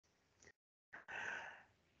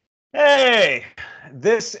Hey,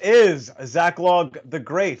 this is Zachlog the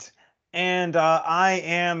Great, and I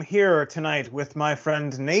am here tonight with my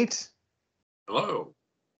friend Nate, Hello.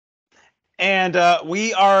 and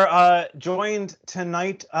we are joined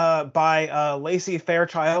tonight by Lacey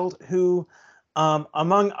Fairchild, who,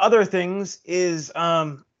 among other things, is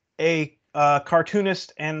a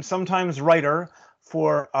cartoonist and sometimes writer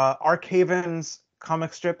for Arkhaven's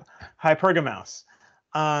comic strip Hypergamouse.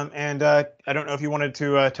 And I don't know if you wanted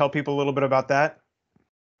to tell people a little bit about that.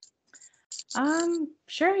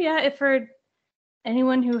 Sure, yeah. If for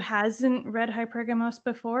anyone who hasn't read Hypergamos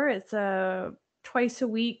before, it's a twice a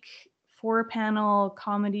week 4-panel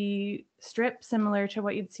comedy strip similar to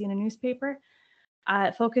what you'd see in a newspaper.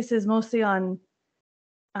 It focuses mostly on,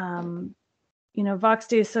 Vox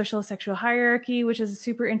Day's social sexual hierarchy, which is a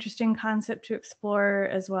super interesting concept to explore,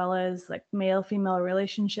 as well as like male-female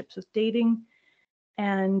relationships with dating,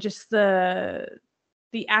 and just the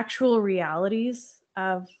actual realities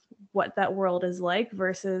of what that world is like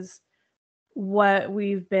versus what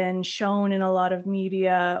we've been shown in a lot of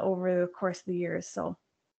media over the course of the years. So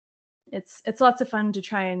it's lots of fun to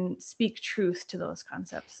try and speak truth to those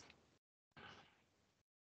concepts.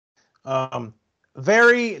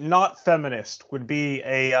 Very not feminist would be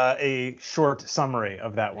a short summary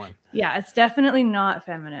of that one. Yeah, it's definitely not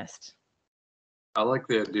feminist. I like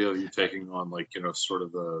the idea of you taking on, sort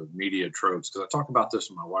of the media tropes, because I talk about this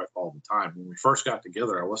with my wife all the time. When we first got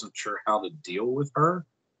together, I wasn't sure how to deal with her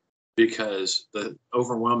because the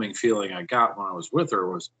overwhelming feeling I got when I was with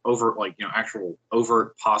her was actual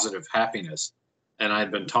overt positive happiness. And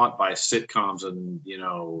I'd been taught by sitcoms and,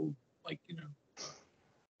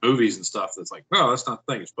 movies and stuff that's like, no, that's not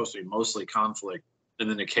the thing. It's supposed to be mostly conflict. And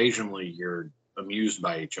then occasionally you're amused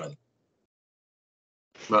by each other.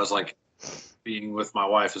 But I was like, being with my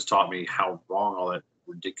wife has taught me how wrong all that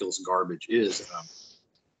ridiculous garbage is. And I'm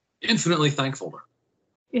infinitely thankful to her.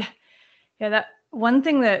 Yeah. That one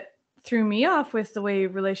thing that threw me off with the way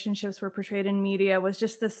relationships were portrayed in media was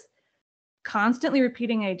just this constantly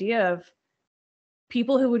repeating idea of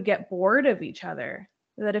people who would get bored of each other.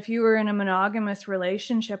 That if you were in a monogamous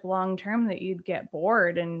relationship long term, that you'd get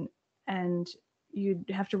bored and you'd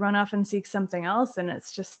have to run off and seek something else. And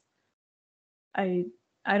it's just, I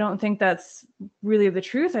don't think that's really the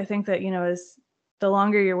truth. I think that, as the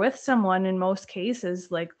longer you're with someone, in most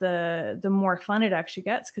cases, like the more fun it actually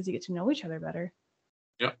gets because you get to know each other better.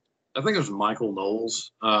 Yeah. I think it was Michael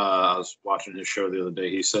Knowles. I was watching his show the other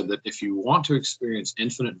day. He said that if you want to experience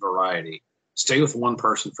infinite variety, stay with one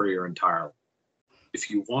person for your entire life. If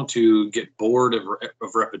you want to get bored of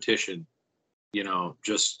repetition,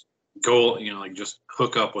 just go, just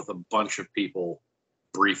hook up with a bunch of people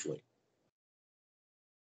briefly.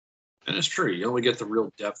 And it's true. You only get the real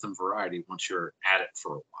depth and variety once you're at it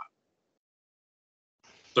for a while.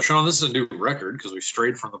 So, Sean, this is a new record because we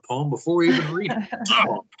strayed from the poem before we even read it.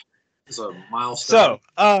 Oh, it's a milestone.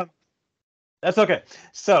 So, that's okay.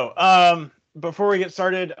 So, before we get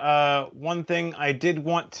started, one thing I did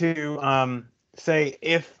want to say,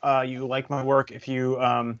 if you like my work, if you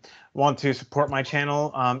want to support my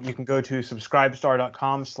channel, you can go to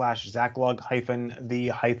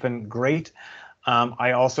subscribestar.com/Zachlog-the-great.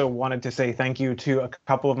 I also wanted to say thank you to a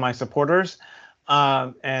couple of my supporters,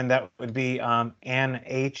 and that would be Ann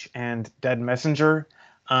H. and DeadMessenger.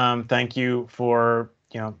 Thank you for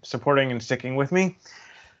supporting and sticking with me.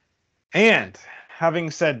 And having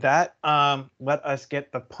said that, let us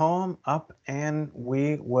get the poem up and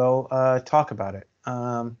we will talk about it.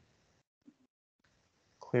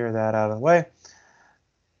 Clear that out of the way.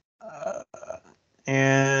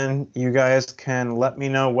 And you guys can let me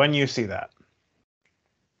know when you see that.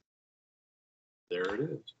 There it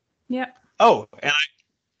is. Yep. Oh, and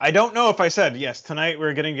I don't know if I said, yes, tonight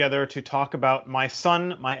we're getting together to talk about My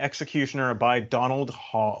Son, My Executioner by Donald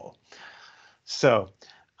Hall. So,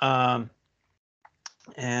 and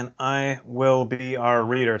I will be our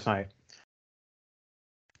reader tonight.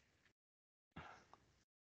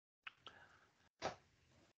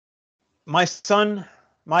 My Son,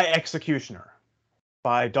 My Executioner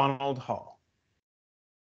by Donald Hall.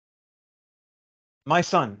 My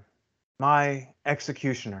son, my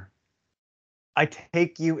executioner, I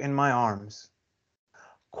take you in my arms,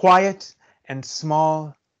 quiet and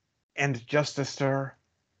small and just astir,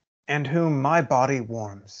 and whom my body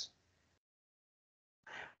warms.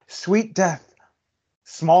 Sweet death,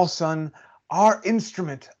 small son, our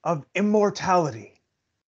instrument of immortality.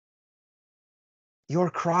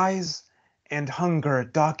 Your cries and hunger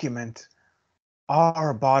document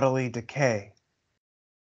our bodily decay.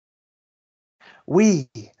 We,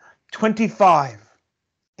 25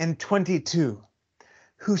 and 22,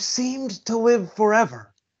 who seemed to live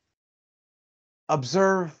forever,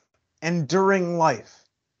 observe enduring life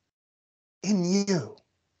in you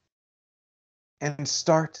and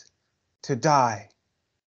start to die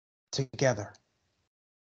together.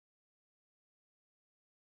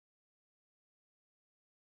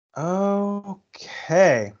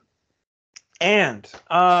 Okay. And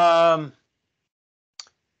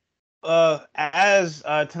as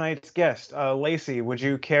tonight's guest, Lacey, would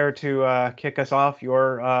you care to kick us off?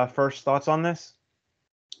 Your first thoughts on this?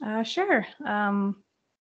 Sure. The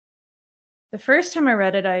first time I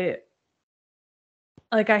read it,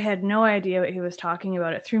 I had no idea what he was talking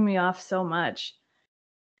about. It threw me off so much.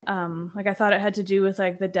 I thought it had to do with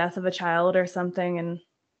like the death of a child or something, and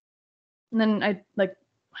then I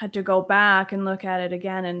had to go back and look at it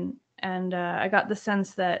again, and I got the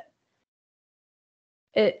sense that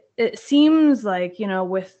it seems like,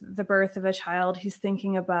 with the birth of a child, he's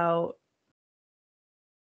thinking about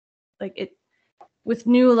with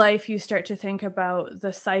new life, you start to think about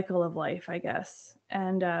the cycle of life, I guess.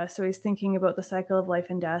 And so he's thinking about the cycle of life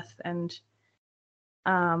and death, and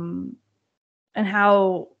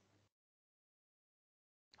how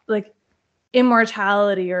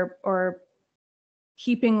immortality or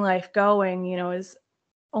keeping life going, is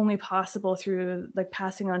only possible through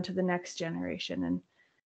passing on to the next generation.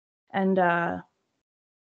 And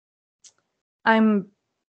I'm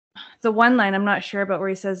the one line I'm not sure about where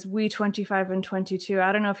he says we 25 and 22.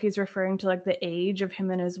 I don't know if he's referring to the age of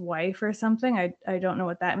him and his wife or something. I don't know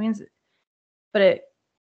what that means, but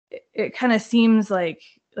it kind of seems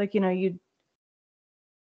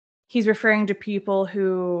he's referring to people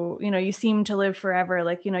who, you seem to live forever.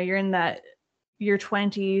 You're in your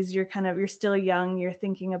 20s, you're still young,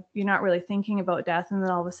 you're not really thinking about death, and then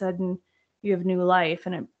all of a sudden you have new life,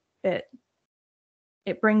 and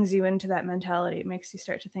it brings you into that mentality. It makes you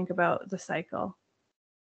start to think about the cycle.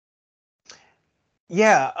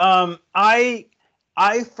 Yeah, I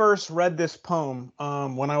first read this poem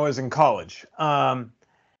when I was in college, and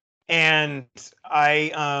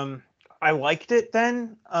I liked it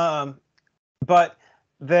then, but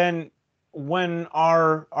then when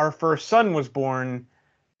our first son was born,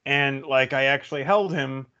 and I actually held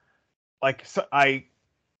him, so I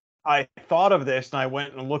thought of this and I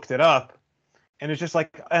went and looked it up, and it's just and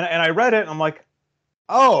I read it and I'm like,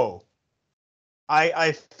 oh,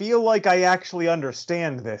 I feel like I actually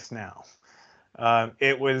understand this now.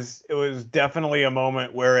 It was definitely a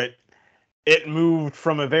moment where it moved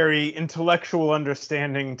from a very intellectual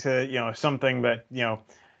understanding to something that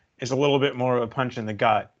is a little bit more of a punch in the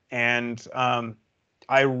gut. And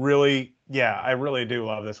I really do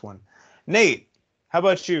love this one. Nate, how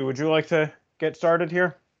about you? Would you like to get started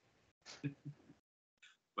here?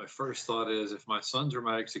 My first thought is, if my sons are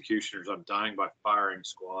my executioners, I'm dying by firing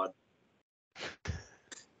squad.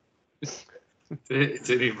 To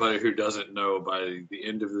anybody who doesn't know, by the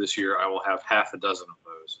end of this year, I will have half a dozen of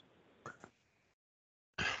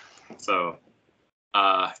those. So,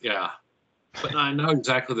 yeah. But I know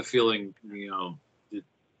exactly the feeling, that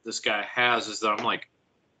this guy has, is that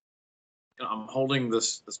I'm holding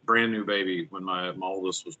this brand new baby when my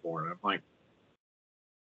oldest was born. I'm like,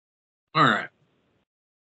 all right.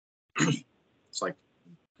 It's like,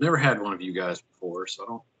 never had one of you guys before, so I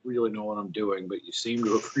don't really know what I'm doing, but you seem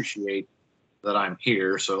to appreciate that I'm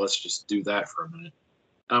here, so let's just do that for a minute.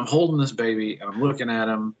 And I'm holding this baby, and I'm looking at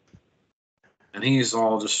him, and he's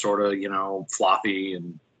all just sort of, floppy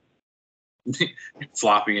and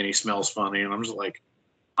floppy, and he smells funny, and I'm just like,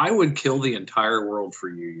 I would kill the entire world for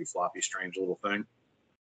you, you floppy, strange little thing.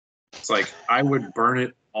 It's like, I would burn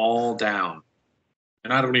it all down,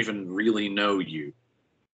 and I don't even really know you.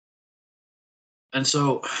 And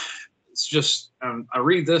so it's just, I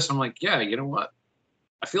read this, I'm like, yeah, you know what?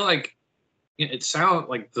 I feel like it sounds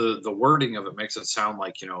like the wording of it makes it sound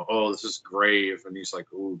like, oh, this is grave. And he's like,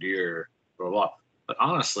 oh, dear, blah, blah. But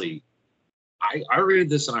honestly, I read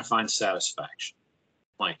this and I find satisfaction.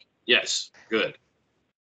 Like, yes, good.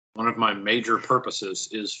 One of my major purposes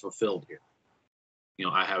is fulfilled here.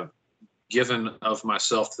 I have given of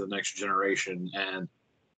myself to the next generation, and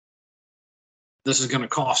this is going to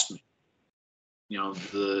cost me.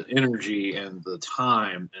 The energy and the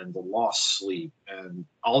time and the lost sleep and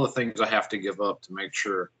all the things I have to give up to make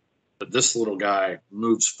sure that this little guy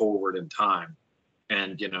moves forward in time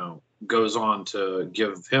and, goes on to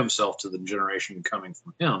give himself to the generation coming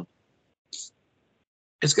from him.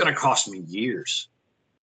 It's going to cost me years.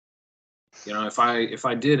 If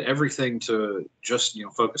I did everything to just,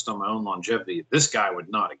 focused on my own longevity, this guy would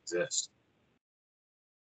not exist.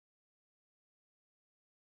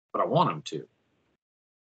 But I want him to.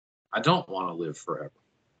 I don't want to live forever,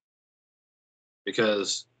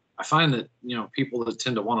 because I find that, people that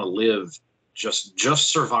tend to want to live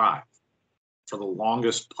just survive for the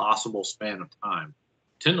longest possible span of time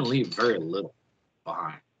tend to leave very little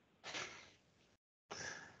behind.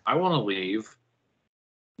 I want to leave,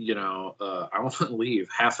 I want to leave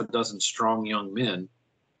half a dozen strong young men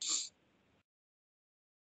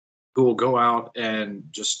who will go out and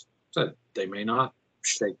just, they may not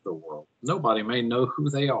shake the world. Nobody may know who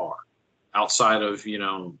they are outside of,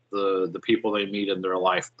 the people they meet in their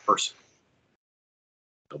life personally.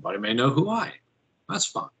 Nobody may know who I am. That's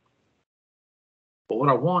fine. But what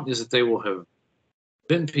I want is that they will have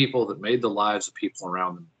been people that made the lives of people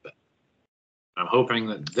around them better. I'm hoping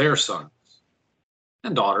that their sons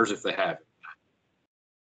and daughters, if they have it,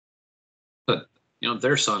 but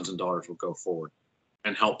their sons and daughters will go forward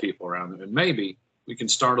and help people around them. And maybe we can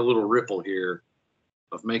start a little ripple here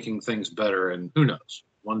of making things better. And who knows,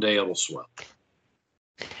 one day it'll swell.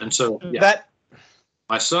 And so,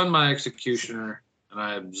 my son, my executioner, and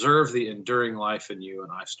I observe the enduring life in you,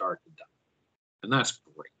 and I start to die. And that's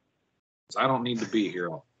great. Because I don't need to be here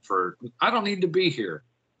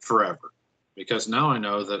forever. Because now I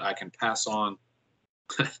know that I can pass on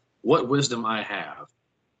what wisdom I have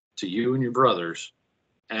to you and your brothers.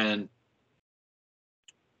 And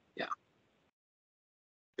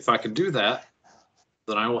if I can do that,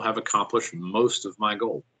 then I will have accomplished most of my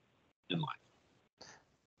goal in life.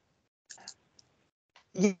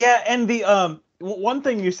 Yeah, and the one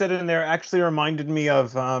thing you said in there actually reminded me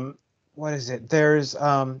of what is it? There's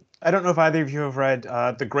I don't know if either of you have read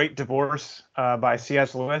The Great Divorce by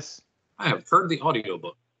C.S. Lewis. I have heard the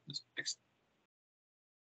audiobook.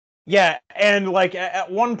 Yeah, and like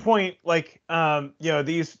at one point, like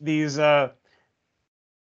these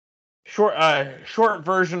short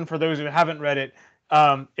version for those who haven't read it.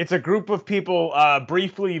 It's a group of people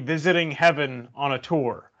briefly visiting heaven on a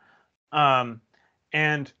tour.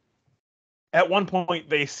 And at one point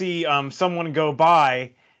they see someone go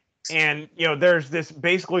by, and there's this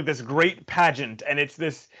great pageant, and it's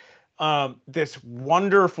this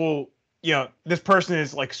wonderful, this person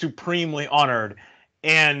is like supremely honored,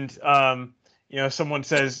 and someone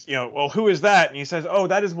says, well, who is that? And he says, oh,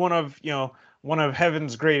 that is one of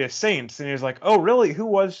heaven's greatest saints. And he's like, oh, really? Who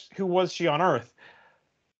was she on earth?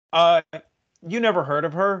 You never heard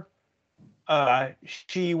of her?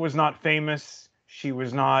 She was not famous. She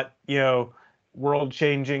was not, world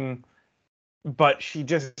changing, but she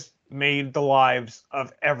just made the lives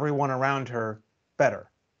of everyone around her better.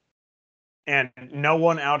 And no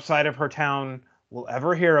one outside of her town will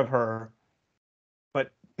ever hear of her,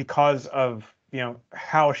 but because of,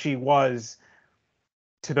 how she was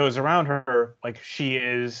to those around her, like she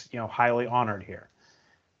is, highly honored here.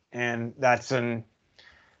 And that's an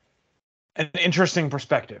interesting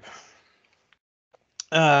perspective.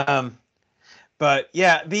 But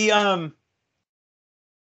yeah, the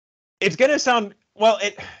it's gonna sound well.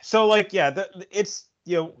 The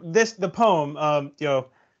poem.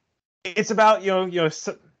 It's about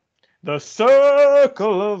the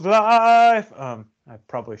circle of life. I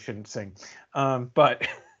probably shouldn't sing, but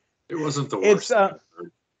it wasn't the worst.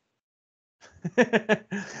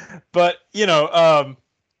 But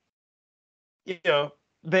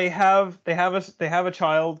they have a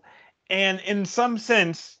child, and in some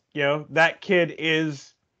sense, that kid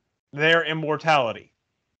is their immortality.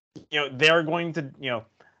 They're going to,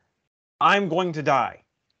 I'm going to die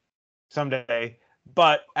someday,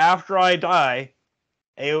 but after I die,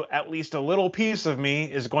 at least a little piece of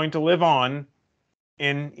me is going to live on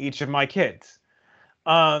in each of my kids.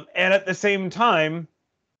 And at the same time,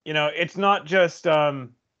 it's not just,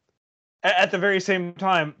 at the very same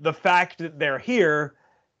time, the fact that they're here,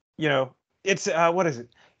 it's, what is it?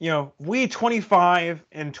 We 25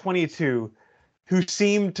 and 22 who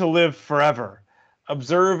seem to live forever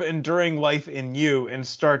observe enduring life in you and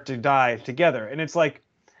start to die together. And it's like,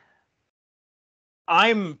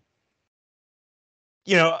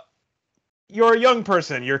 you're a young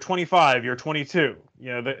person, you're 25, you're 22,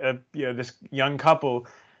 this young couple,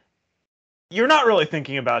 you're not really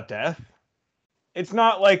thinking about death. It's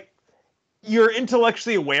not like you're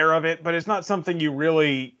intellectually aware of it, but it's not something you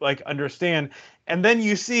really like understand. And then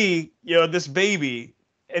you see, this baby,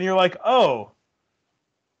 and you're like, oh,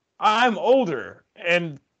 I'm older,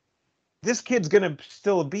 and this kid's gonna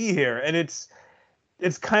still be here. And it's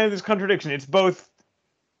kind of this contradiction. It's both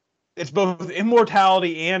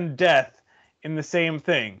immortality and death in the same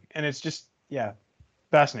thing, and it's just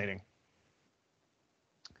fascinating.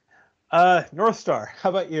 North Star, how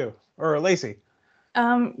about you, or Lacey?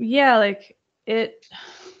 Like it.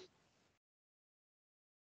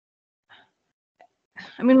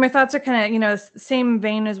 I mean, my thoughts are kind of, same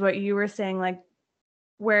vein as what you were saying, like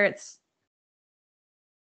where it's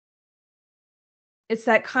it's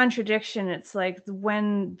that contradiction. It's like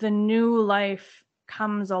when the new life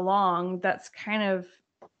comes along, that's kind of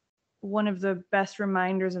one of the best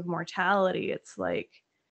reminders of mortality. It's like,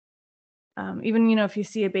 even, you know, if you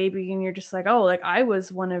see a baby and you're just like, oh, like I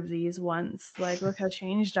was one of these once, like, look how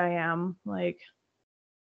changed I am. Like,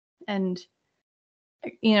 and,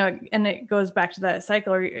 you know, and it goes back to that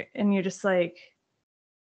cycle, and you're just like,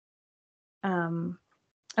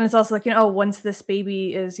 and it's also like, you know, oh, once this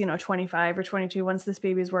baby is, you know, 25 or 22, once this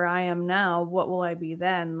baby is where I am now, what will I be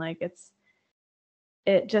then? Like,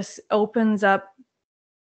 it just opens up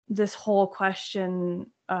this whole question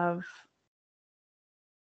of,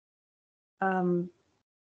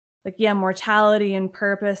 like, yeah, mortality and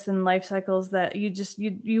purpose and life cycles that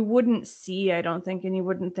you wouldn't see, I don't think, and you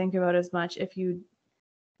wouldn't think about as much if you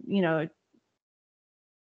know,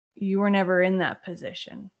 you were never in that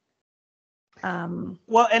position.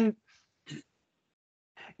 Well, and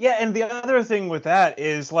yeah, and the other thing with that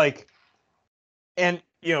is like, and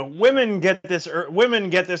you know, women get this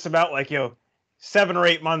about like, you know, 7 or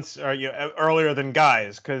 8 months or, you know, earlier than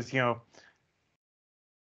guys, because, you know,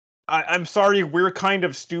 I'm sorry, we're kind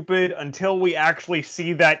of stupid until we actually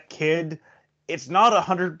see that kid. It's not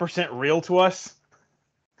 100% real to us.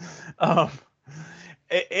 Um,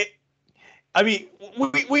 I mean,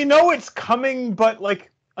 we know it's coming, but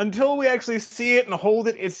like until we actually see it and hold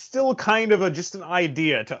it, it's still kind of just an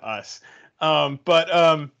idea to us. But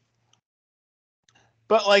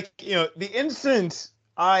like, you know, the instant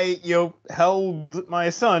I, you know, held my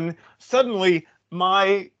son, suddenly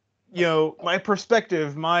my, you know, my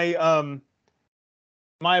perspective, my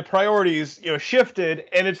priorities, you know, shifted,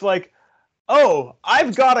 and it's like, oh,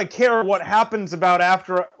 I've got to care what happens about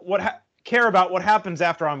after care about what happens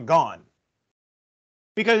after I'm gone.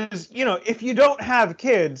 Because, you know, if you don't have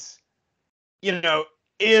kids, you know,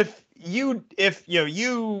 if you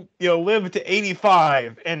live to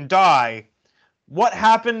 85 and die, what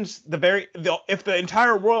happens if the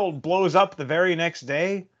entire world blows up the very next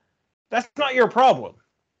day? That's not your problem.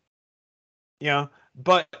 You know,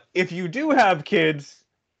 but if you do have kids,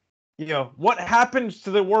 you know, what happens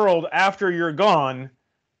to the world after you're gone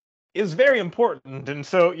is very important. And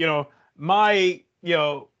so, you know, my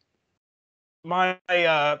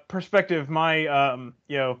perspective, my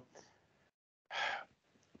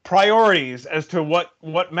priorities as to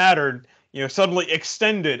what mattered, you know, suddenly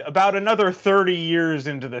extended about another 30 years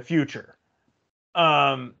into the future.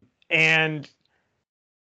 And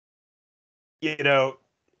you know,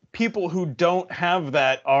 people who don't have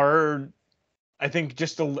that are, I think,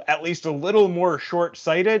 just at least a little more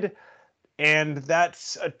short-sighted, and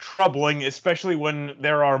that's troubling, especially when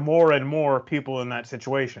there are more and more people in that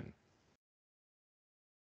situation.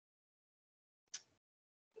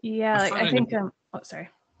 Yeah, like I think oh, sorry.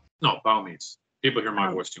 No, by all means. People hear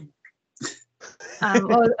my voice too much.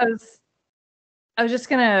 Well, I was just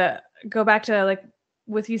gonna go back to, like,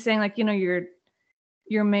 with you saying, like, you know,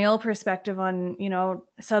 your male perspective on, you know,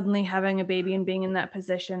 suddenly having a baby and being in that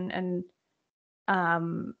position, and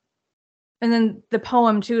then the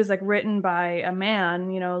poem too is like written by a man,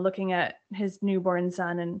 you know, looking at his newborn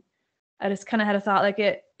son, and I just kind of had a thought, like,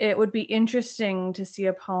 it would be interesting to see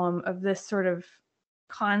a poem of this sort of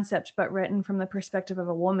concept but written from the perspective of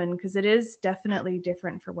a woman, because it is definitely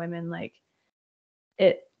different for women. Like,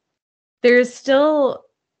 there's still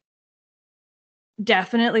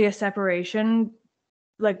definitely a separation,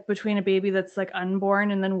 like, between a baby that's like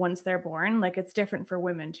unborn and then once they're born. Like, it's different for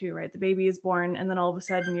women too, right? The baby is born and then all of a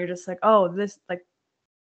sudden you're just like, oh, this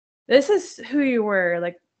is who you were.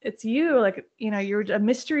 Like, it's you. Like, you know, you were a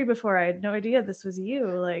mystery before. I had no idea this was you.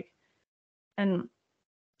 Like, and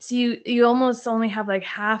so you almost only have like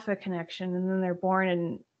half a connection, and then they're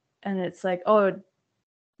born, and it's like, oh,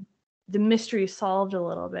 the mystery solved a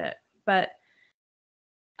little bit. But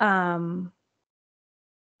I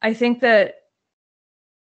think that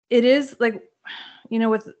it is like, you know,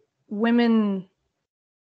 with women,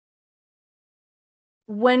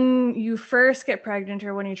 when you first get pregnant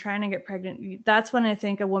or when you're trying to get pregnant, that's when I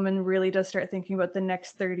think a woman really does start thinking about the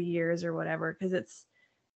next 30 years or whatever, because it's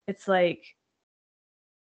like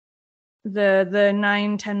the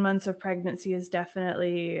 9-10 months of pregnancy is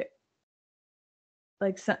definitely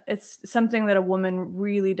like, it's something that a woman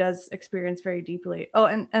really does experience very deeply. Oh,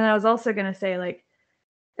 and I was also going to say, like,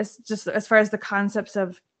 it's just as far as the concepts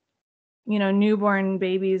of, you know, newborn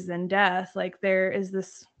babies and death, like, there is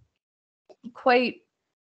this quite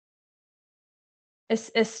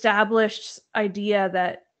established idea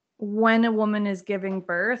that when a woman is giving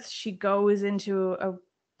birth, she goes into a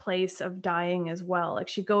place of dying as well. Like,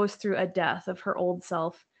 she goes through a death of her old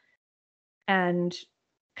self, and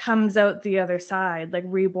comes out the other side, like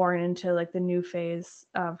reborn into like the new phase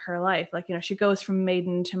of her life. Like, you know, she goes from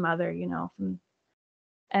maiden to mother, you know,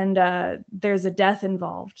 and there's a death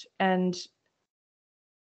involved. And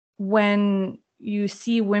when you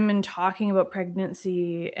see women talking about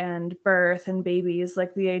pregnancy and birth and babies,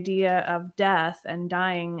 like the idea of death and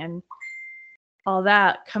dying and all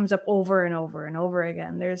that comes up over and over and over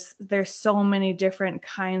again. There's so many different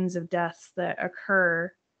kinds of deaths that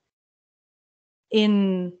occur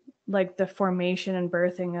in like the formation and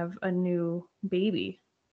birthing of a new baby.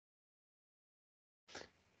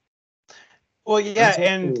 Well, yeah,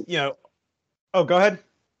 and you know, oh, go ahead.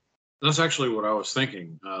 That's actually what I was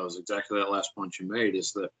thinking. Was exactly that last point you made,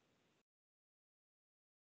 is that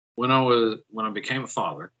when I became a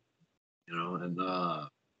father, you know, and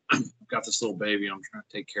got this little baby, I'm trying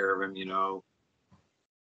to take care of him, you know.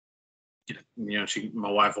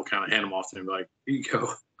 My wife will kind of hand him off to me, like, here you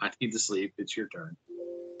go. I need to sleep. It's your turn.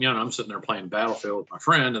 You know, and I'm sitting there playing Battlefield with my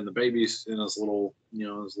friend, and the baby's in his little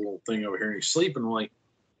thing over here, and he's sleeping. Like,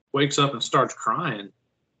 wakes up and starts crying.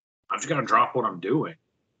 I've just got to drop what I'm doing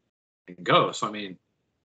and go. So, I mean,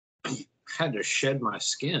 I had to shed my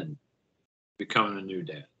skin becoming a new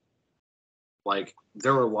dad. Like,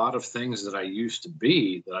 there were a lot of things that I used to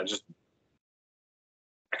be that I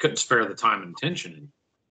couldn't spare the time and attention in.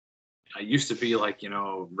 I used to be like, you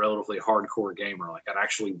know, relatively hardcore gamer. Like, I'd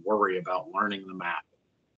actually worry about learning the map,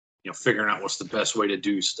 you know, figuring out what's the best way to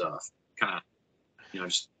do stuff, kind of, you know,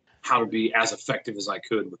 just how to be as effective as I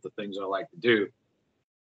could with the things I like to do.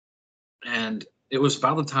 And it was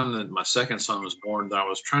about the time that my second son was born that I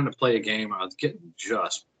was trying to play a game. I was getting,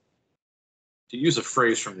 just, to use a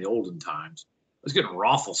phrase from the olden times, I was getting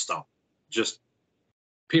raffle stumped. Just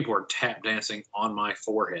people are tap dancing on my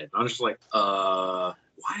forehead. And I was just like,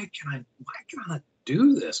 why can I not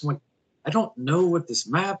do this? I'm like, I don't know what this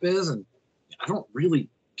map is, and I don't really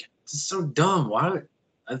get, it's so dumb. Why?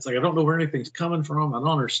 It's like, I don't know where anything's coming from. I don't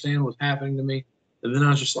understand what's happening to me. And then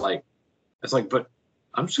I was just like, it's like, but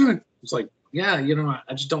I'm just gonna, it's like, yeah, you know,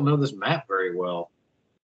 I just don't know this map very well,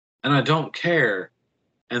 and I don't care.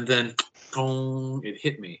 And then, boom, it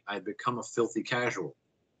hit me. I'd become a filthy casual.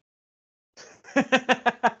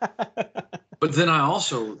 But then I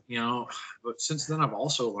also, you know, but since then I've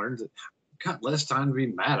also learned that I've got less time to be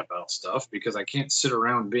mad about stuff, because I can't sit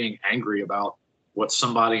around being angry about what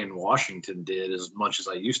somebody in Washington did as much as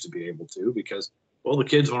I used to be able to, because, well, the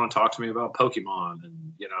kids want to talk to me about Pokemon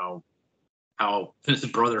and, you know, how his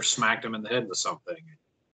brother smacked him in the head with something,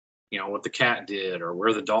 you know, what the cat did or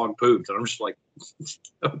where the dog pooped. And I'm just like,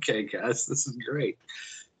 okay, guys, this is great.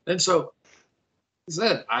 And so, as I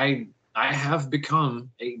said, I have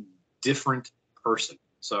become a different person.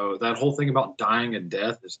 So that whole thing about dying and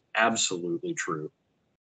death is absolutely true.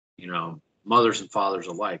 You know, mothers and fathers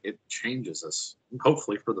alike, it changes us,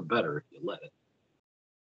 hopefully for the better if you let it.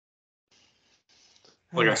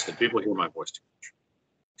 Like I said, people hear my voice too much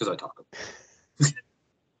because I talk.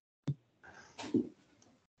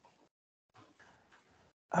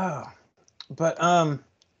 Oh, but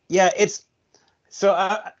yeah, it's so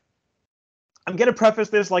I'm gonna preface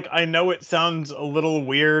this, like, I know it sounds a little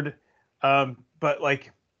weird, but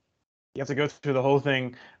like, you have to go through the whole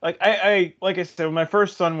thing. Like, I like I said, when my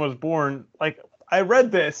first son was born, like, I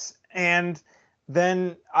read this, and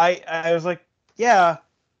then I was like, yeah,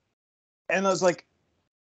 and I was like,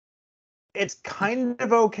 it's kind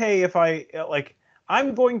of okay if I, like,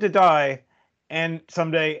 I'm going to die and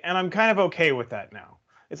someday, and I'm kind of okay with that now.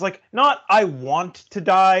 It's like, not I want to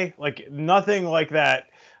die, like, nothing like that,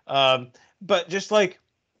 but just like,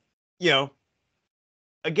 you know,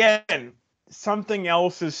 again, something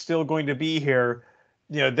else is still going to be here.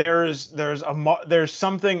 You know, there's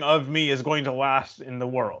something of me is going to last in the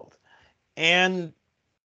world. And,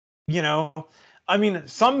 you know, I mean,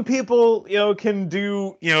 some people, you know, can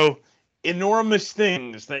do, you know, enormous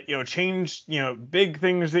things that, you know, change, you know, big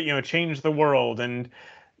things that, you know, change the world, and,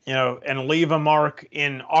 you know, and leave a mark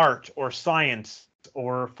in art or science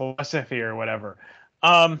or philosophy or whatever.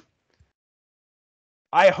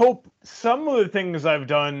 I hope some of the things I've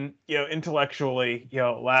done, you know, intellectually, you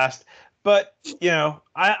know, last. But, you know,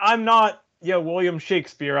 I'm not, you know, William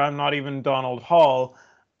Shakespeare. I'm not even Donald Hall.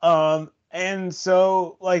 And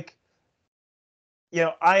so, like, you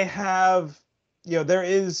know, I have, you know, there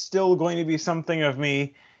is still going to be something of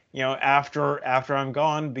me, you know, after I'm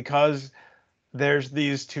gone, because there's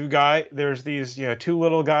these two you know, two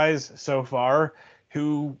little guys so far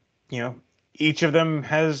who, you know, each of them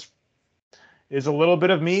is a little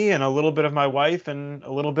bit of me and a little bit of my wife and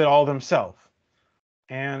a little bit all of themselves.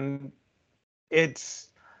 And it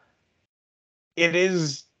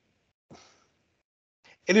is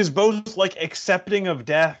it is both like accepting of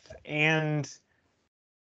death and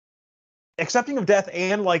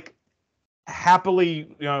like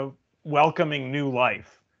happily, welcoming new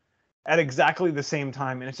life at exactly the same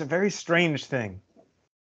time, and it's a very strange thing.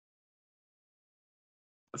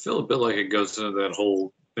 I feel a bit like it goes into that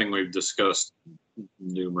whole thing we've discussed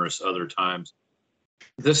numerous other times.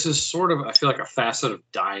 This is sort of, I feel like, a facet of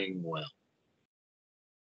dying well.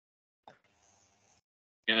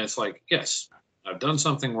 And it's like, yes, I've done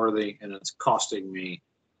something worthy, and it's costing me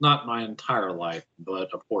not my entire life, but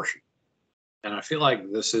a portion. And I feel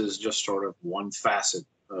like this is just sort of one facet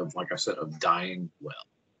of, like I said, of dying well.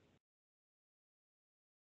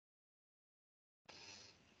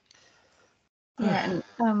 Yeah,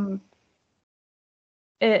 and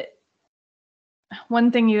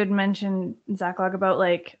one thing you had mentioned, Zachlog, about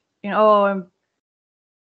like, oh,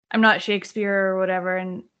 I'm not Shakespeare or whatever,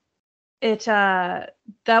 and it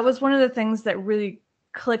that was one of the things that really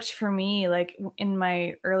clicked for me, like in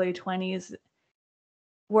my early 20s,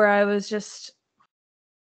 where I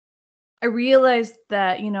realized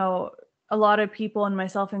that, a lot of people, and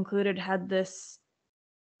myself included, had this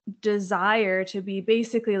desire to be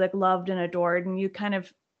basically like loved and adored, and you kind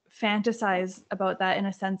of fantasize about that in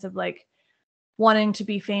a sense of like wanting to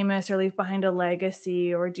be famous or leave behind a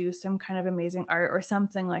legacy or do some kind of amazing art or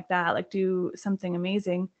something like that, like do something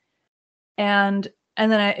amazing. And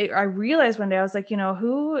then I realized one day, I was like,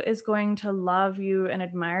 who is going to love you and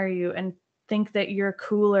admire you and think that you're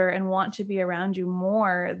cooler and want to be around you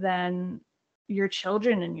more than your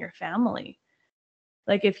children and your family?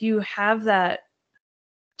 Like, if you have that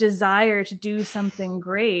desire to do something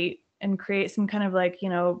great and create some kind of like,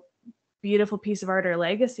 beautiful piece of art or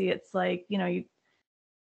legacy, it's like, you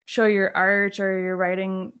show your art or your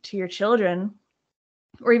writing to your children,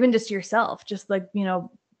 or even just yourself, just like,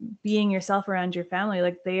 being yourself around your family,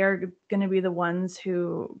 like they are going to be the ones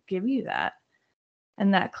who give you that.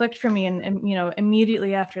 And that clicked for me. And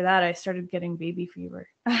immediately after that, I started getting baby fever.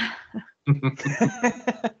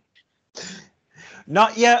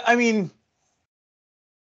 Not yet. I mean,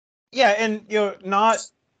 yeah, and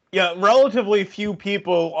relatively few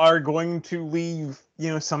people are going to leave,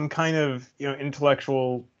 some kind of,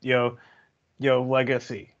 intellectual,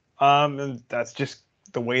 legacy. And that's just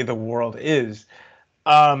the way the world is.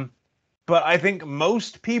 But I think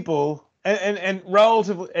most people, and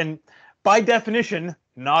relatively, and by definition,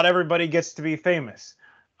 not everybody gets to be famous.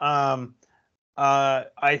 I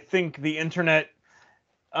think the internet,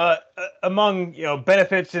 among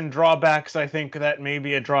benefits and drawbacks, I think that may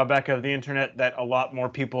be a drawback of the internet, that a lot more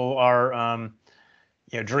people are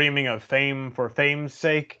dreaming of fame for fame's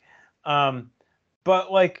sake.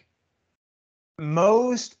 But like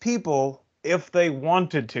most people, if they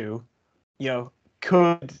wanted to,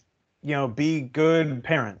 could be good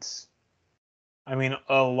parents. I mean,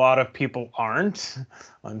 a lot of people aren't,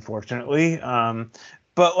 unfortunately.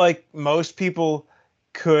 But like most people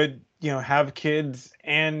could, have kids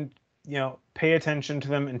and, pay attention to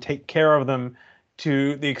them and take care of them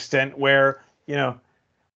to the extent where,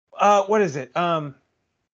 what is it? I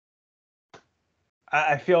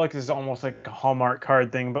feel like this is almost like a Hallmark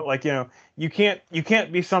card thing, but like, you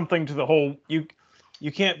can't be something to the whole, you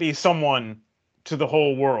can't be someone to the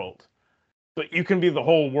whole world, but you can be the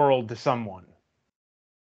whole world to someone.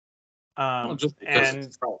 Well, just because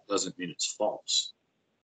it's false doesn't mean it's false.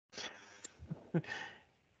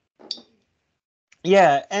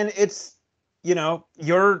 Yeah, and it's,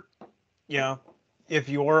 you're, if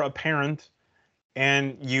you're a parent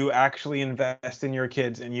and you actually invest in your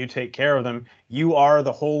kids and you take care of them, you are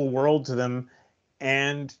the whole world to them,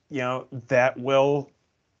 and that will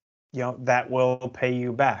pay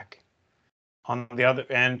you back. On the other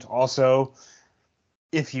end, also,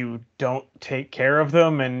 if you don't take care of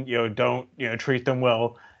them and don't treat them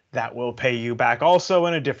well, that will pay you back also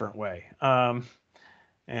in a different way.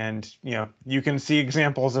 And you can see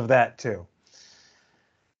examples of that too.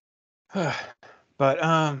 But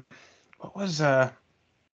what was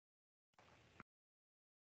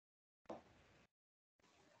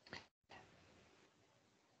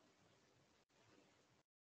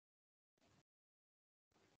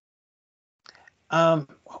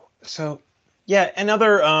so yeah,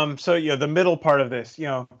 another so the middle part of this,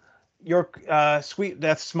 your sweet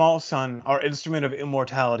death, small son, our instrument of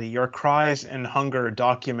immortality, your cries and hunger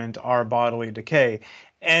document our bodily decay.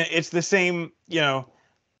 And it's the same, the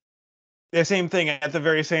same thing at the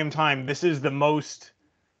very same time. This is the most,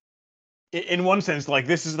 in one sense, like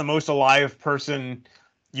this is the most alive person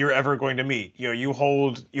you're ever going to meet. You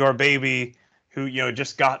hold your baby who,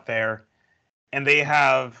 just got there, and they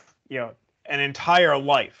have, an entire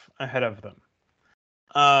life ahead of them.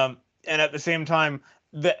 And at the same time,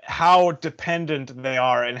 how dependent they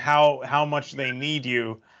are and how much they need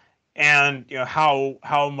you, and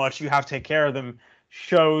how much you have to take care of them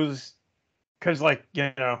shows, because like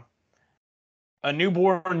a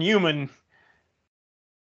newborn human,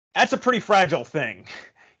 that's a pretty fragile thing,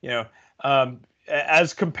 you know,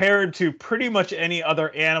 as compared to pretty much any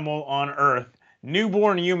other animal on Earth.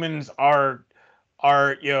 Newborn humans are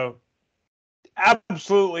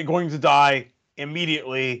absolutely going to die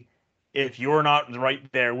immediately if you're not right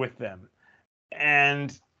there with them.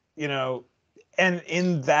 And and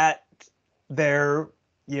in that, they're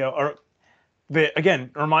are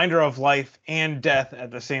again, reminder of life and death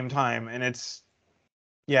at the same time, and it's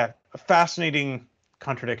a fascinating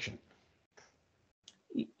contradiction.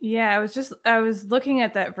 Yeah, I was looking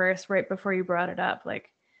at that verse right before you brought it up,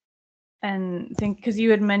 like, and think, because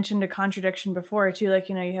you had mentioned a contradiction before too, like,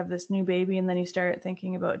 you have this new baby and then you start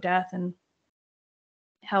thinking about death and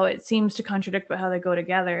how it seems to contradict but how they go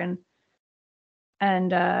together,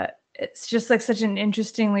 and it's just like such an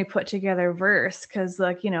interestingly put together verse, because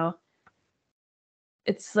like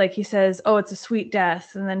it's like he says, oh, it's a sweet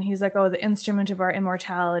death, and then he's like, oh, the instrument of our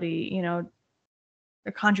immortality,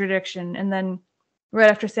 a contradiction, and then right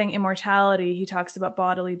after saying immortality he talks about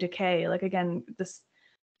bodily decay, like again this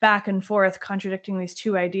back and forth contradicting these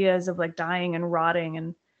two ideas of like dying and rotting,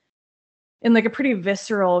 and in like a pretty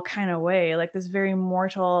visceral kind of way, like this very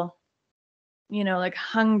mortal, like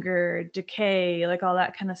hunger, decay, like all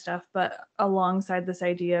that kind of stuff, but alongside this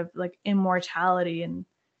idea of like immortality, and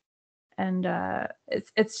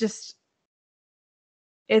it's just,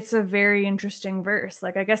 it's a very interesting verse.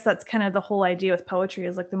 Like, I guess that's kind of the whole idea with poetry,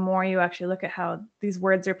 is like the more you actually look at how these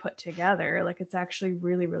words are put together, like it's actually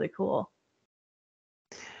really, really cool.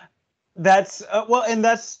 That's well, and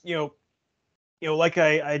that's like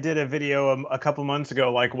I did a video a couple months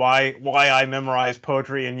ago, like why I memorize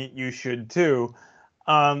poetry, and you should too.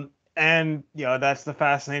 And that's the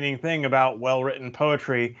fascinating thing about well-written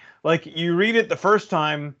poetry. Like, you read it the first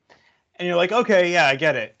time and you're like, okay, yeah, I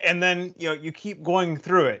get it. And then you keep going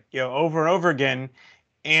through it over and over again,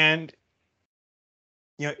 and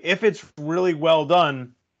if it's really well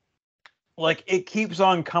done, like, it keeps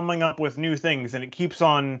on coming up with new things, and it keeps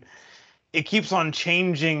on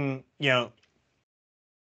changing,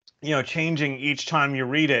 changing each time you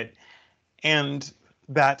read it. And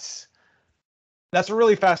that's a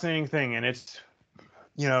really fascinating thing, and it's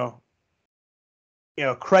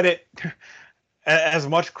credit as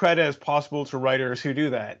much credit as possible to writers who do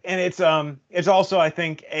that. And it's also, I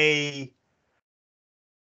think, I've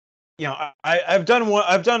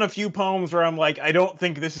done a few poems where I'm like, I don't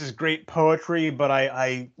think this is great poetry, but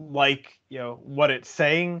I like what it's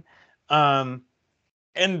saying. And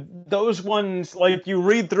those ones, like, you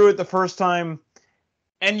read through it the first time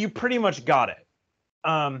and you pretty much got it.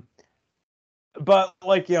 But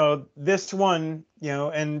like, this one,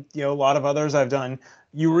 and a lot of others I've done,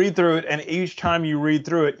 you read through it, and each time you read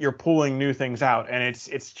through it, you're pulling new things out, and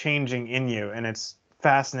it's changing in you, and it's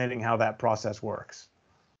fascinating how that process works.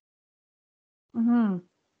 Mm-hmm.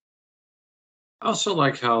 I also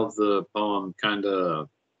like how the poem kind of,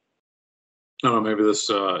 I don't know, maybe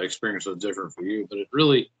this experience was different for you, but it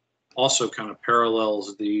really also kind of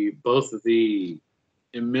parallels both of the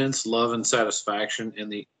immense love and satisfaction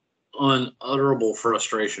and the unutterable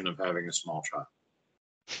frustration of having a small child.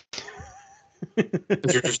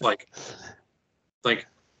 Because you're just like,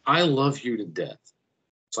 I love you to death.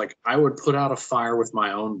 It's like, I would put out a fire with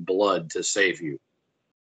my own blood to save you.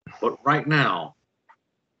 But right now,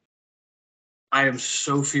 I am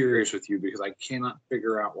so furious with you because I cannot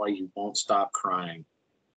figure out why you won't stop crying.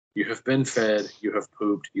 You have been fed, you have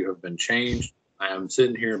pooped, you have been changed. I am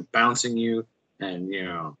sitting here bouncing you and,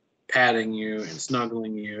 patting you and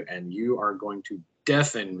snuggling you, and you are going to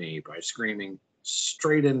deafen me by screaming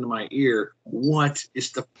straight into my ear, what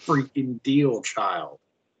is the freaking deal, child?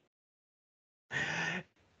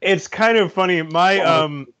 It's kind of funny. My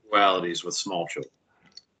dualities with small children.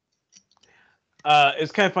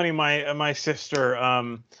 It's kind of funny. My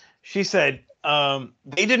sister, she said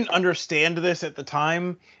they didn't understand this at the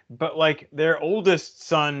time, but like, their oldest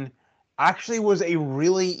son actually was a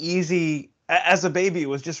really easy, as a baby, it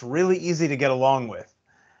was just really easy to get along with,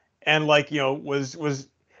 and like, was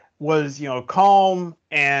calm,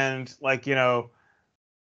 and like, and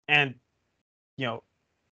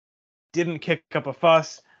didn't kick up a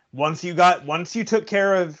fuss. Once you took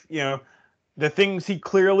care of the things he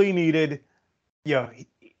clearly needed,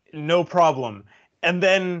 no problem. And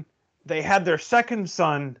then they had their second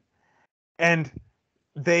son, and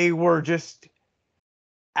they were just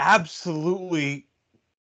absolutely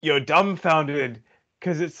dumbfounded,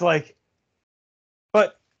 because it's like,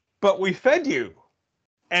 but we fed you,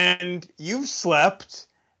 and you've slept,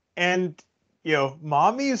 and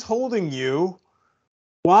mommy's holding you.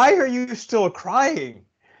 Why are you still crying?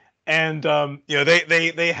 And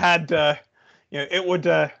they had it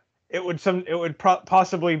would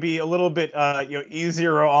possibly be a little bit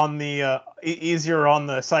easier on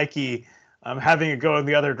the psyche, having it go in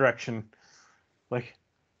the other direction. Like,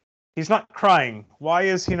 he's not crying. Why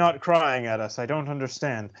is he not crying at us? I don't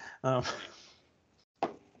understand. No,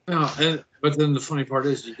 but then the funny part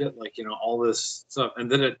is you get all this stuff,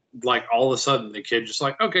 and then it all of a sudden the kid just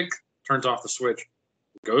okay, turns off the switch,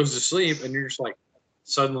 goes to sleep, and you're just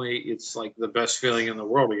suddenly it's the best feeling in the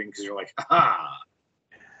world again, because you're ah.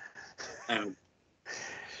 And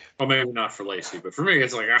well, maybe not for Lacey, but for me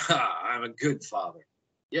it's aha, I'm a good father.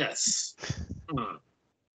 Yes. But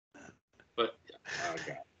oh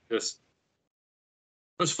God, just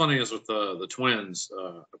what's funny is with the twins,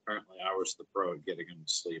 apparently I was the pro at getting them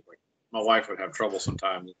to sleep. My wife would have trouble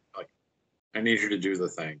sometimes, I need you to do the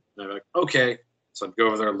thing. And they're like, okay. So I'd go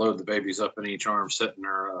over there, load the babies up in each arm, sit in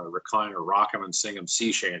their recliner, rock them, and sing them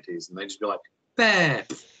sea shanties. And they'd just be like, bah.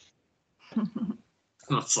 And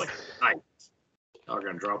it's nice. Y'all are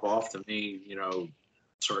going to drop off to me,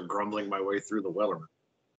 sort of grumbling my way through the Wellerman.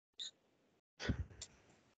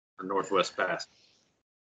 Or Northwest Pass.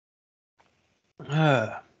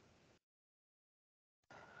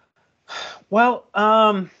 Well,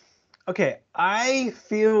 okay, I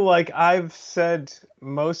feel like I've said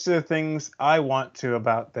most of the things I want to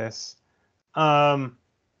about this.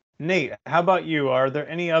 Nate, how about you? Are there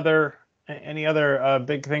any other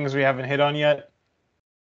big things we haven't hit on yet?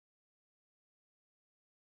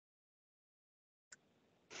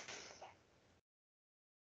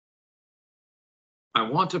 I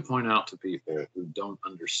want to point out to people who don't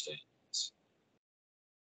understand this,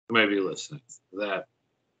 who may be listening, that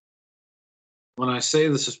when I say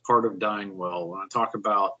this is part of dying well, when I talk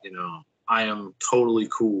about, I am totally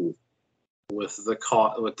cool with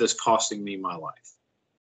with this costing me my life,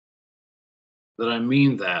 that I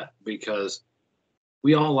mean that because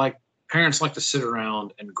we all parents like to sit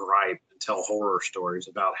around and gripe and tell horror stories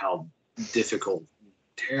about how difficult,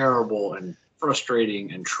 terrible, and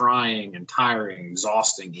frustrating and trying and tiring,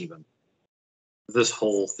 exhausting even, this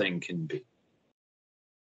whole thing can be.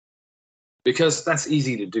 Because that's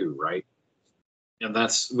easy to do, right? And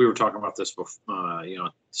we were talking about this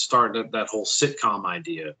before, started that whole sitcom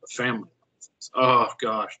idea of family. Oh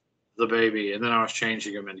gosh, the baby. And then I was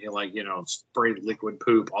changing him and he sprayed liquid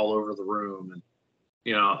poop all over the room. And,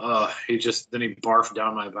 he barfed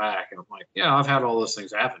down my back. And I'm like, yeah, I've had all those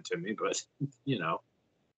things happen to me, but,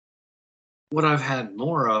 what I've had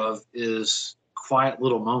more of is quiet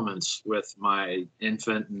little moments with my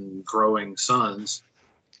infant and growing sons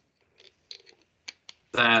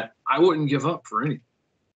that I wouldn't give up for anything.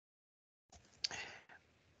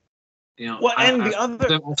 Well,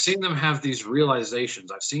 I've seen them have these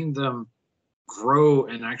realizations. I've seen them grow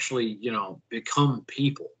and actually, become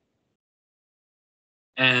people.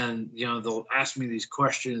 And, they'll ask me these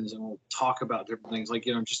questions and we'll talk about different things,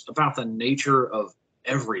 just about the nature of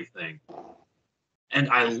everything. And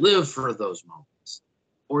I live for those moments.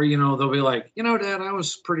 Or, they'll be like, Dad, I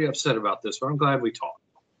was pretty upset about this, but I'm glad we talked.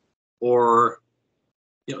 Or,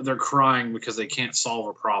 they're crying because they can't solve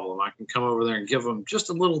a problem. I can come over there and give them just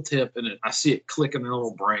a little tip, and I see it click in their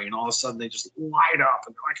little brain. All of a sudden, they just light up,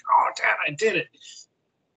 and they're like, oh, Dad, I did it.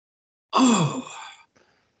 Oh,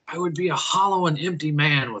 I would be a hollow and empty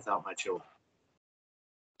man without my children.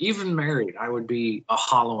 Even married, I would be a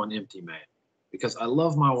hollow and empty man because I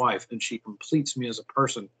love my wife, and she completes me as a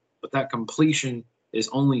person, but that completion is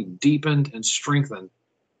only deepened and strengthened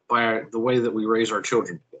by the way that we raise our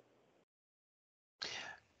children.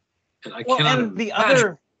 And I cannot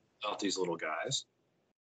imagine about these little guys.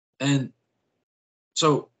 And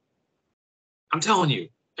so I'm telling you,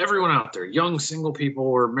 everyone out there, young single people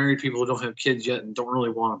or married people who don't have kids yet and don't really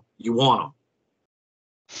want them, you want them.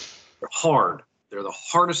 They're hard. They're the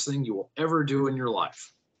hardest thing you will ever do in your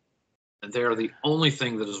life. And they are the only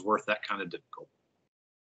thing that is worth that kind of difficulty.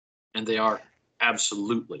 And they are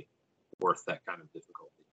absolutely worth that kind of difficulty.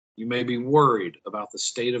 You may be worried about the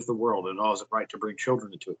state of the world and, is it right to bring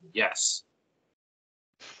children into it? Yes.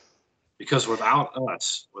 Because without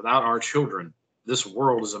us, without our children, this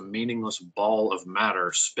world is a meaningless ball of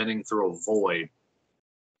matter spinning through a void,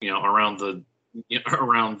 around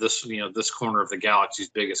this, this corner of the galaxy's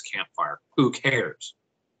biggest campfire. Who cares?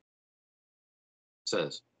 It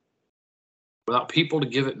says, without people to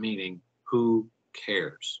give it meaning, who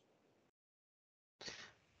cares?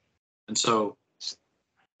 And so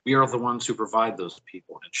we are the ones who provide those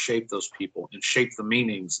people and shape the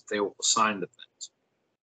meanings that they will assign to things.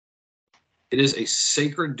 It is a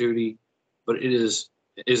sacred duty, but it is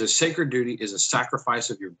a sacred duty, is a sacrifice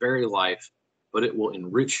of your very life, but it will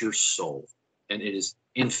enrich your soul, and it is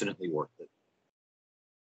infinitely worth it.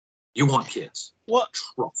 You want kids. Well,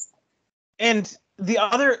 trust. And the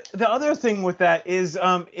other thing with that is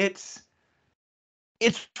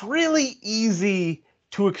it's really easy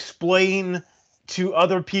to explain to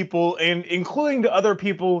other people, and including to other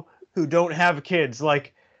people who don't have kids,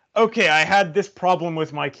 like, okay, I had this problem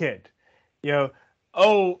with my kid. Like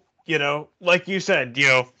you said,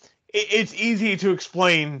 it's easy to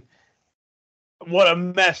explain what a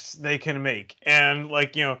mess they can make. And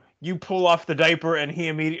like, you pull off the diaper and he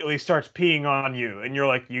immediately starts peeing on you, and you're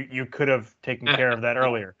like, you could have taken care of that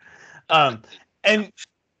earlier. And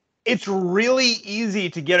it's really easy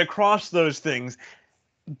to get across those things.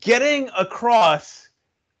 Getting across,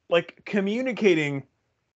 like, communicating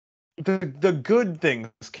the good things,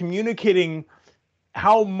 communicating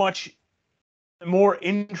how much more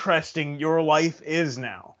interesting your life is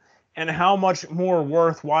now, and how much more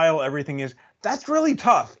worthwhile everything is, that's really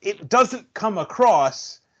tough. It doesn't come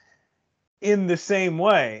across in the same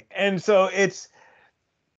way. And so it's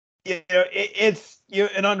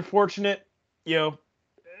an unfortunate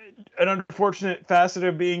facet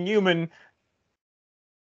of being human.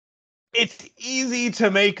 It's easy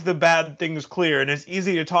to make the bad things clear, and it's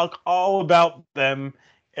easy to talk all about them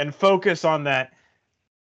and focus on that.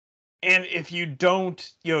 And if you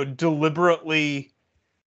don't deliberately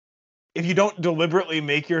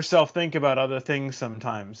make yourself think about other things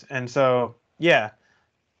sometimes. And so, yeah.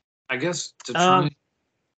 I guess to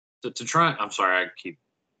try, I'm sorry,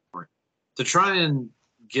 to try and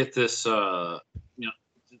get this, to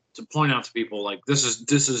point out to people, like, this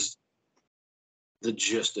is the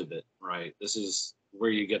gist of it, right? This is where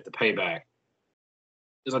you get the payback.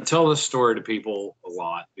 Is I tell this story to people a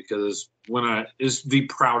lot because is the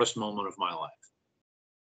proudest moment of my life.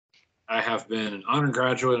 I have been an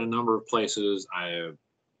undergraduate in a number of places. I have,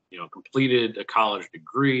 completed a college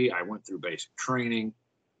degree. I went through basic training.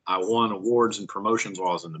 I won awards and promotions while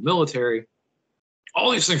I was in the military.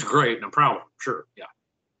 All these things are great, and I'm proud of them. Sure, yeah,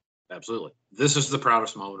 absolutely. This is the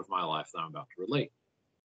proudest moment of my life that I'm about to relate.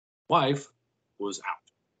 Wife was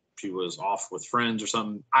out. She was off with friends or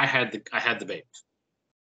something. I had the babies.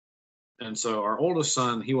 And so our oldest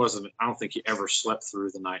son, I don't think he ever slept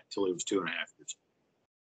through the night until he was 2.5 years old.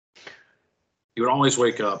 He would always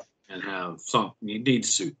wake up and have he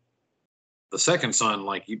needs soup. The second son,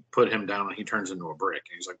 like, you put him down and he turns into a brick.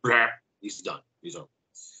 And he's like, "Brah," he's done. He's over.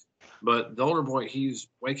 But the older boy, he's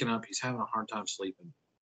waking up. He's having a hard time sleeping.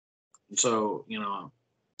 And so,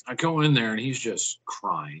 I go in there and he's just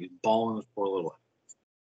crying. He's bawling his poor little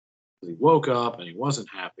head. He woke up and he wasn't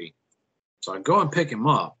happy. So I go and pick him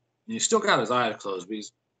up. And he's still got his eyes closed. But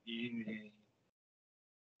so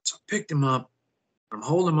I picked him up. I'm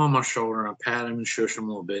holding him on my shoulder. I pat him and shush him a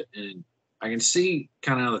little bit. And I can see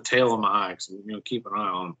kind of out of the tail of my eye, because I'm keep an eye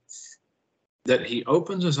on him, that he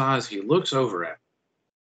opens his eyes. He looks over at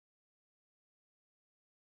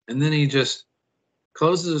me. And then he just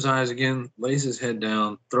closes his eyes again, lays his head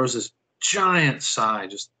down, throws this giant sigh,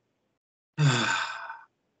 just, Dad.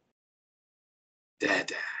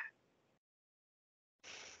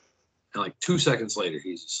 And like 2 seconds later,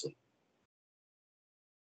 he's asleep.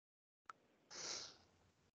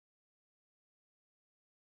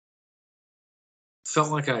 Felt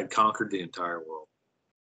like I had conquered the entire world.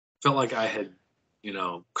 Felt like I had,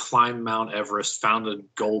 climbed Mount Everest, found a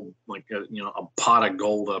gold, a pot of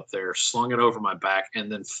gold up there, slung it over my back, and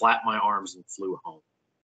then flapped my arms and flew home.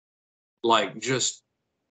 Like, just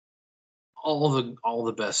all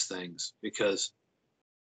the best things, because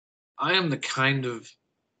I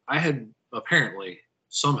had apparently,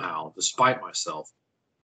 somehow, despite myself,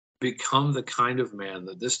 become the kind of man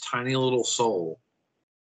that this tiny little soul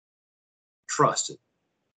trusted.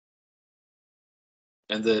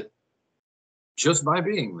 And that just by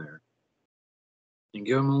being there and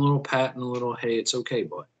give him a little pat and a little, "Hey, it's okay,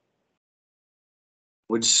 boy,"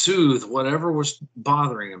 would soothe whatever was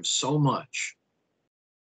bothering him so much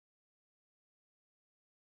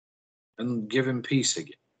and give him peace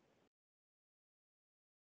again.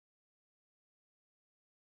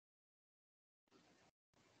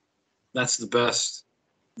 That's the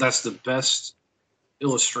best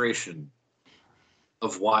illustration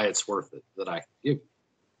of why it's worth it that I can give you.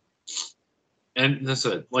 And that's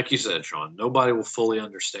it. Like you said, Sean, nobody will fully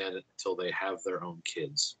understand it until they have their own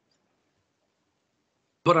kids.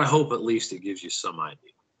 But I hope at least it gives you some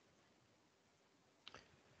idea.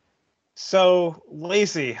 So,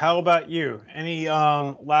 Lacey, how about you? Any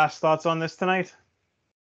last thoughts on this tonight?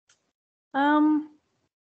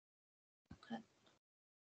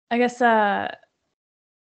 I guess I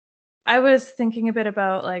was thinking a bit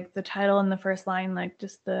about like the title in the first line, like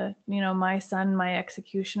just the, my son, my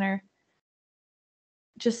executioner.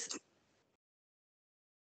 Just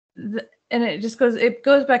and it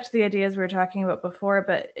goes back to the ideas we were talking about before,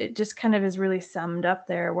 but it just kind of is really summed up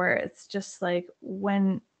there, where it's just like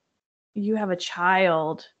when you have a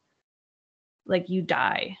child, like you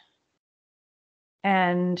die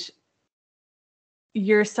and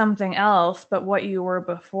you're something else, but what you were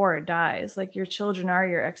before dies. Like your children are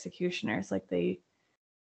your executioners. Like they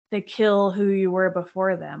kill who you were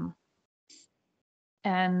before them.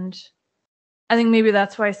 And I think maybe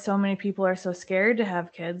that's why so many people are so scared to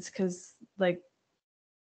have kids, because like,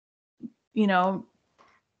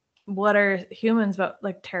 what are humans but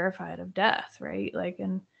like terrified of death, right? Like,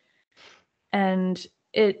 and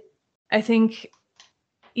I think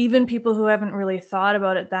even people who haven't really thought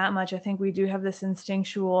about it that much, I think we do have this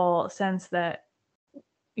instinctual sense that,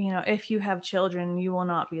 if you have children, you will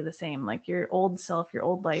not be the same. Like your old self, your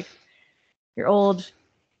old life, your old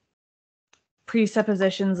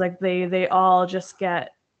presuppositions, like they all just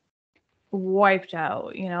get wiped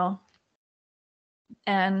out,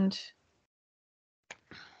 and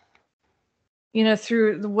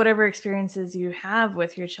through whatever experiences you have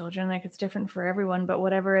with your children, like it's different for everyone, but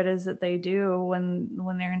whatever it is that they do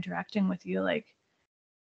when they're interacting with you, like,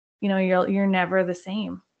 you're never the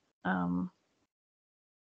same.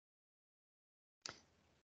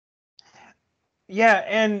 Yeah,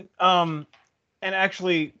 and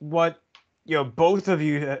actually, what both of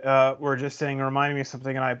you were just saying reminded me of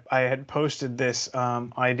something, and I had posted this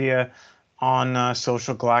idea on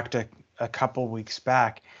Social Galactic a couple weeks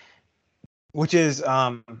back, which is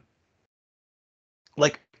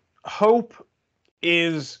like hope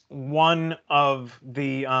is one of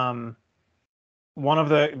the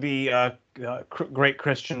great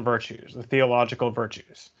Christian virtues, the theological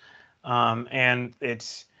virtues, and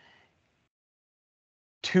it's,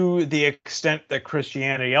 to the extent that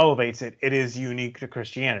Christianity elevates it, it is unique to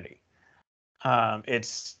Christianity.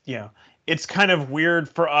 It's it's kind of weird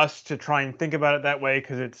for us to try and think about it that way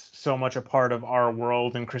because it's so much a part of our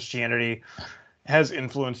world, and Christianity has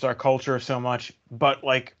influenced our culture so much. But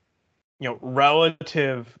like,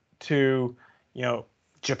 relative to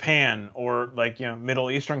Japan or like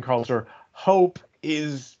Middle Eastern culture, hope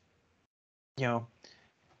is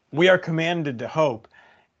we are commanded to hope.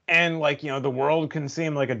 And like, the world can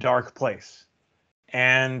seem like a dark place.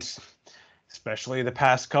 And especially the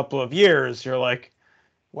past couple of years, you're like,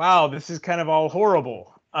 wow, this is kind of all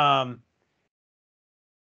horrible. But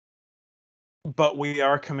we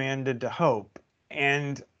are commanded to hope.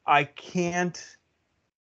 And I can't,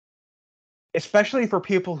 especially for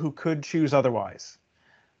people who could choose otherwise,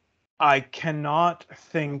 I cannot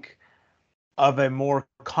think of a more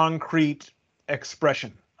concrete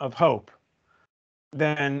expression of hope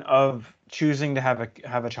than of choosing to have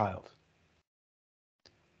a child.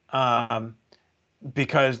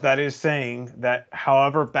 Because that is saying that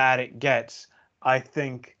however bad it gets, I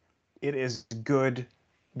think it is good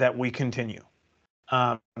that we continue.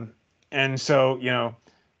 And so,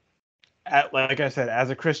 like I said,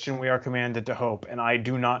 as a Christian, we are commanded to hope, and I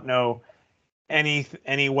do not know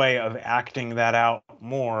any way of acting that out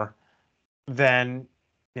more than,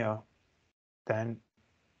 than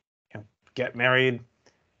get married,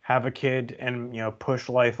 have a kid, and push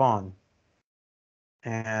life on.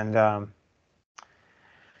 And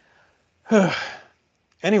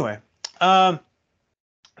anyway,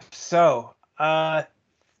 so I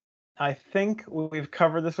think we've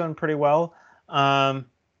covered this one pretty well.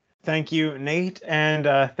 Thank you, Nate,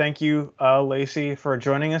 and thank you, Lacey, for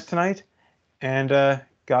joining us tonight. And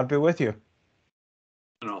God be with you.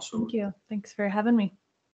 And also, thank you. Thanks for having me.